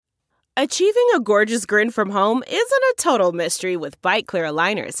Achieving a gorgeous grin from home isn't a total mystery with Byte Clear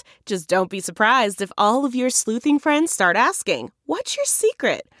aligners. Just don't be surprised if all of your sleuthing friends start asking, "What's your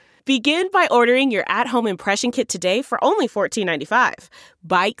secret?" Begin by ordering your at-home impression kit today for only $14.95.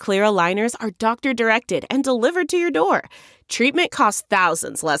 Byte Clear aligners are doctor-directed and delivered to your door. Treatment costs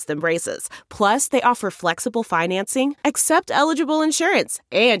thousands less than braces. Plus, they offer flexible financing, accept eligible insurance,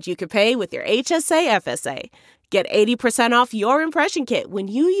 and you can pay with your HSA FSA. Get 80% off your impression kit when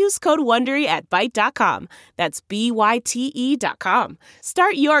you use code WONDERY at Byte.com. That's BYTE.com.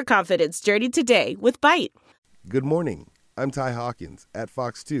 Start your confidence journey today with Byte. Good morning. I'm Ty Hawkins at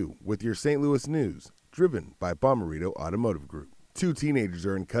Fox 2 with your St. Louis news, driven by Bomarito Automotive Group. 2 teenagers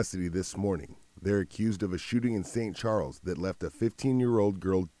are in custody this morning. They're accused of a shooting in St. Charles that left a 15-year-old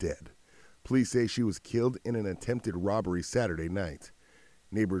girl dead. Police say she was killed in an attempted robbery Saturday night.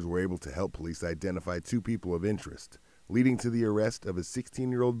 Neighbors were able to help police identify 2 people of interest, leading to the arrest of a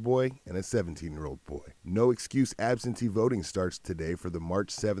 16-year-old boy and a 17-year-old boy. No excuse absentee voting starts today for the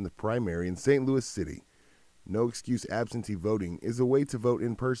March 7th primary in St. Louis City. No excuse absentee voting is a way to vote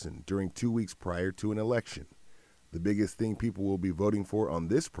in person during 2 weeks prior to an election. The biggest thing people will be voting for on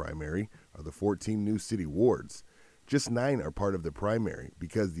this primary are the 14 new city wards. Just 9 are part of the primary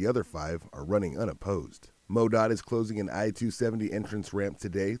because the other 5 are running unopposed. MoDOT is closing an I-270 entrance ramp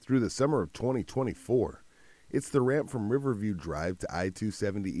today through the summer of 2024. It's the ramp from Riverview Drive to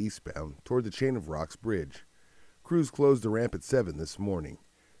I-270 eastbound toward the Chain of Rocks Bridge. Crews closed the ramp at 7 this morning.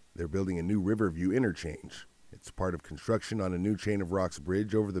 They're building a new Riverview interchange. It's part of construction on a new Chain of Rocks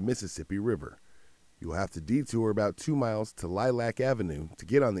Bridge over the Mississippi River. You'll have to detour about 2 miles to Lilac Avenue to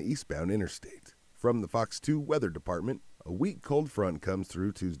get on the eastbound interstate. From the Fox 2 Weather Department, a weak cold front comes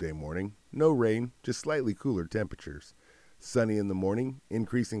through Tuesday morning. No rain, just slightly cooler temperatures. Sunny in the morning,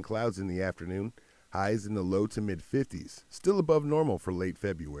 increasing clouds in the afternoon, highs in the low to mid-50s, still above normal for late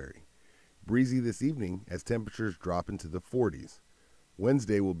February. Breezy this evening as temperatures drop into the 40s.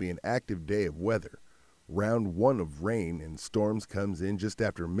 Wednesday will be an active day of weather. Round 1 of rain and storms comes in just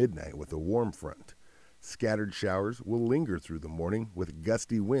after midnight with a warm front. Scattered showers will linger through the morning with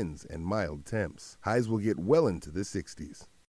gusty winds and mild temps. Highs will get well into the 60s.